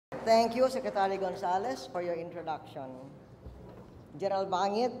Thank you, Secretary Gonzales, for your introduction. General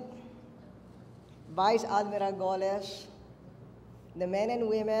Bangit, Vice Admiral Goles, the men and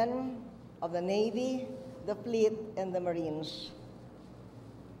women of the Navy, the Fleet, and the Marines,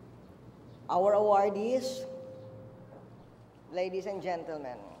 our awardees, ladies and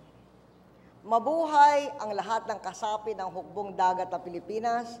gentlemen, mabuhay ang lahat ng kasapi ng hukbong dagat ng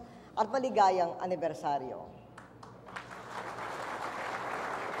Pilipinas at maligayang anibersaryo.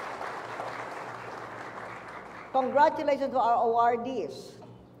 Congratulations to our awardees,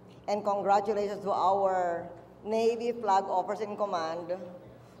 and congratulations to our Navy Flag Officer in Command,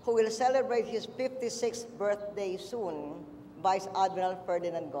 who will celebrate his 56th birthday soon, Vice Admiral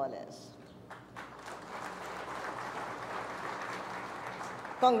Ferdinand Goles.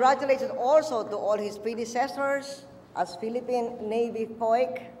 Congratulations also to all his predecessors as Philippine Navy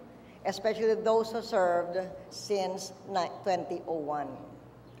FOIC, especially those who served since 2001.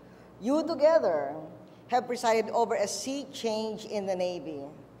 You together have presided over a sea change in the Navy,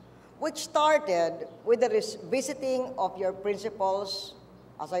 which started with the visiting of your principals,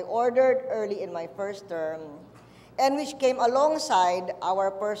 as I ordered early in my first term, and which came alongside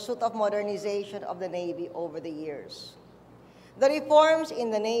our pursuit of modernization of the Navy over the years. The reforms in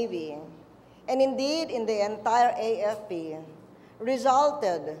the Navy, and indeed in the entire AFP,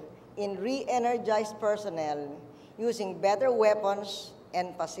 resulted in re-energized personnel using better weapons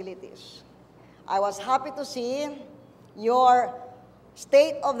and facilities. I was happy to see your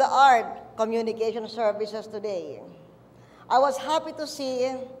state-of-the-art communication services today. I was happy to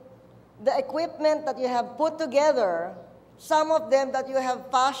see the equipment that you have put together, some of them that you have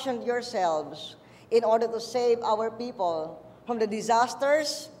fashioned yourselves in order to save our people from the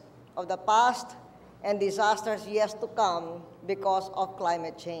disasters of the past and disasters yet to come because of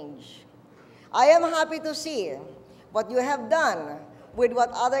climate change. I am happy to see what you have done with what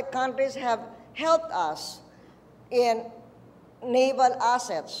other countries have helped us in naval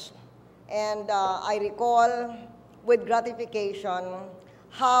assets. And I recall with gratification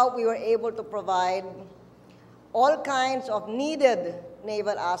how we were able to provide all kinds of needed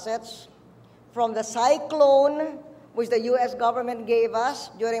naval assets, from the Cyclone, which the U.S. government gave us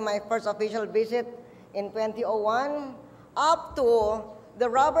during my first official visit in 2001, up to the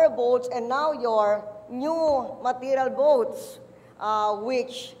rubber boats and now your new material boats,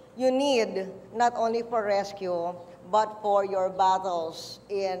 which you need not only for rescue, but for your battles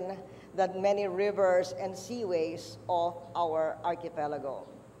in the many rivers and seaways of our archipelago.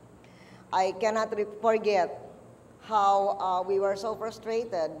 I cannot forget how we were so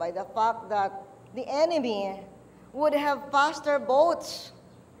frustrated by the fact that the enemy would have faster boats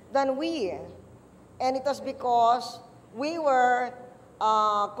than we. And it was because we were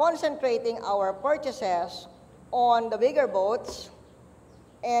concentrating our purchases on the bigger boats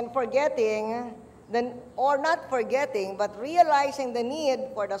and forgetting, or not forgetting, but realizing the need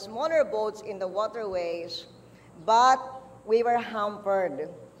for the smaller boats in the waterways. But we were hampered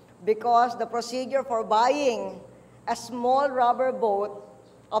because the procedure for buying a small rubber boat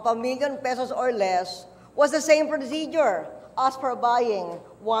of ₱1 million or less was the same procedure as for buying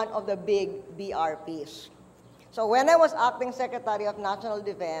one of the big BRPs. So when I was acting Secretary of National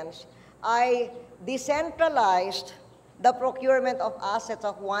Defense, I decentralized the procurement of assets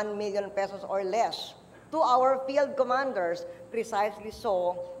of ₱1 million or less to our field commanders, precisely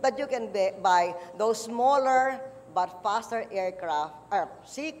so that you can buy those smaller but faster aircraft, or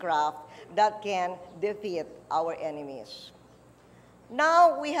seacraft that can defeat our enemies.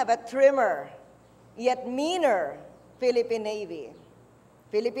 Now we have a trimmer, yet meaner Philippine Navy,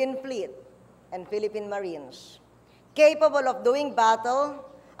 Philippine Fleet, and Philippine Marines, capable of doing battle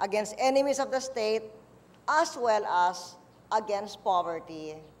against enemies of the state, as well as against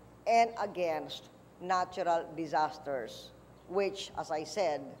poverty and against natural disasters, which, as I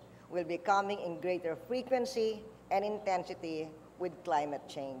said, will be coming in greater frequency and intensity with climate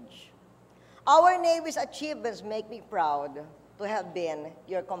change. Our Navy's achievements make me proud to have been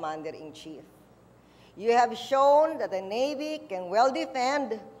your Commander-in-Chief. You have shown that the Navy can well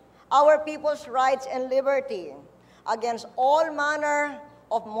defend our people's rights and liberty against all manner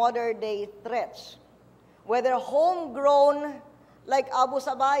of modern-day threats, whether homegrown like Abu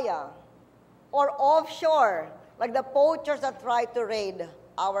Sabaya or offshore like the poachers that try to raid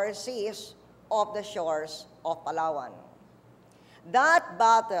our seas off the shores of Palawan. That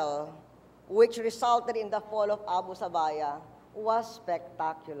battle, which resulted in the fall of Abu Sabaya, was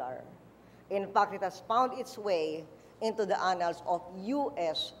spectacular. In fact, it has found its way into the annals of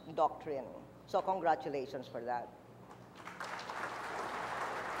U.S. doctrine. So congratulations for that.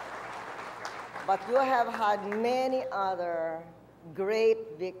 But you have had many other great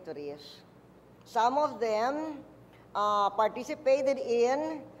victories. Some of them participated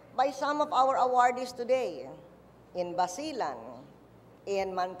in by some of our awardees today, in Basilan,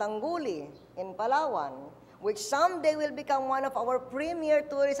 in Mantanguli, in Palawan, which someday will become one of our premier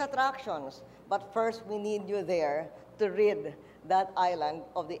tourist attractions. But first, we need you there to rid that island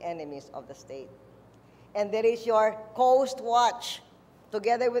of the enemies of the state. And there is your Coast Watch,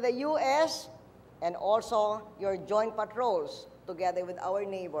 together with the U.S., and also your joint patrols, together with our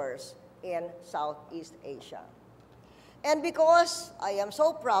neighbors in Southeast Asia. And because I am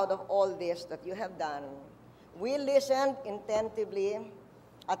so proud of all this that you have done, we listened attentively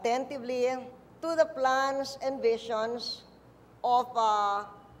to the plans and visions of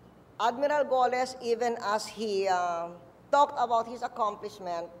Admiral Goles, even as he talked about his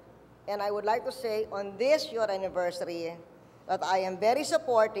accomplishment. And I would like to say on this your anniversary that I am very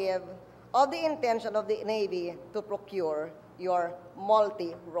supportive of the intention of the Navy to procure your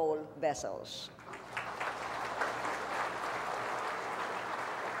multi-role vessels.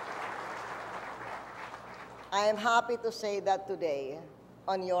 I am happy to say that today,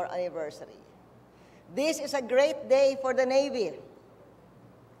 on your anniversary. This is a great day for the Navy.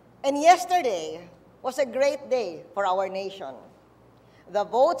 And yesterday was a great day for our nation. The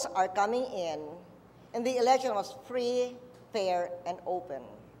votes are coming in, and the election was free, fair, and open.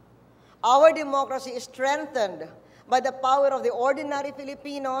 Our democracy is strengthened by the power of the ordinary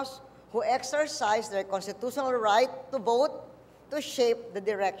Filipinos who exercise their constitutional right to vote to shape the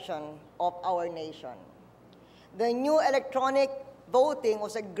direction of our nation. The new electronic voting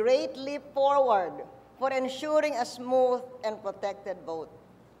was a great leap forward for ensuring a smooth and protected vote.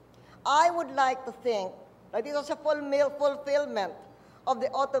 I would like to think that it was a fulfillment of the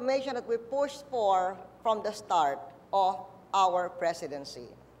automation that we pushed for from the start of our presidency.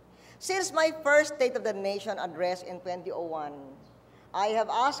 Since my first State of the Nation address in 2001, I have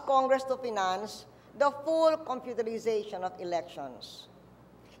asked Congress to finance the full computerization of elections.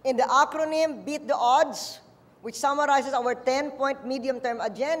 In the acronym Beat the Odds, which summarizes our 10-point medium-term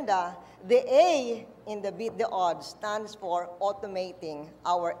agenda, the A in the Beat the Odds stands for automating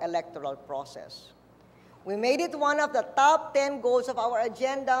our electoral process. We made it one of the top 10 goals of our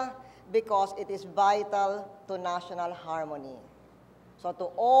agenda because it is vital to national harmony. So to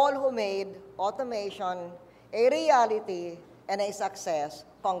all who made automation a reality and a success,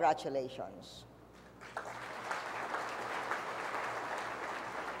 congratulations.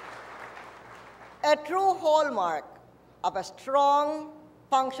 A true hallmark of a strong,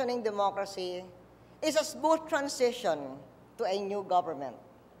 functioning democracy is a smooth transition to a new government.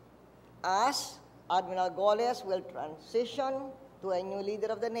 As Admiral Goles will transition to a new leader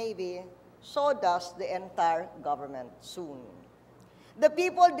of the Navy, so does the entire government soon. The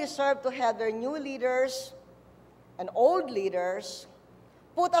people deserve to have their new leaders and old leaders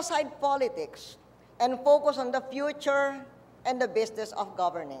put aside politics and focus on the future and the business of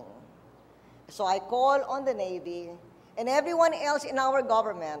governing. So I call on the Navy and everyone else in our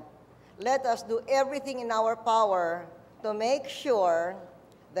government, let us do everything in our power to make sure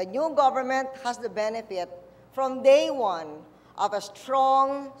the new government has the benefit from day one of a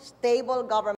strong, stable government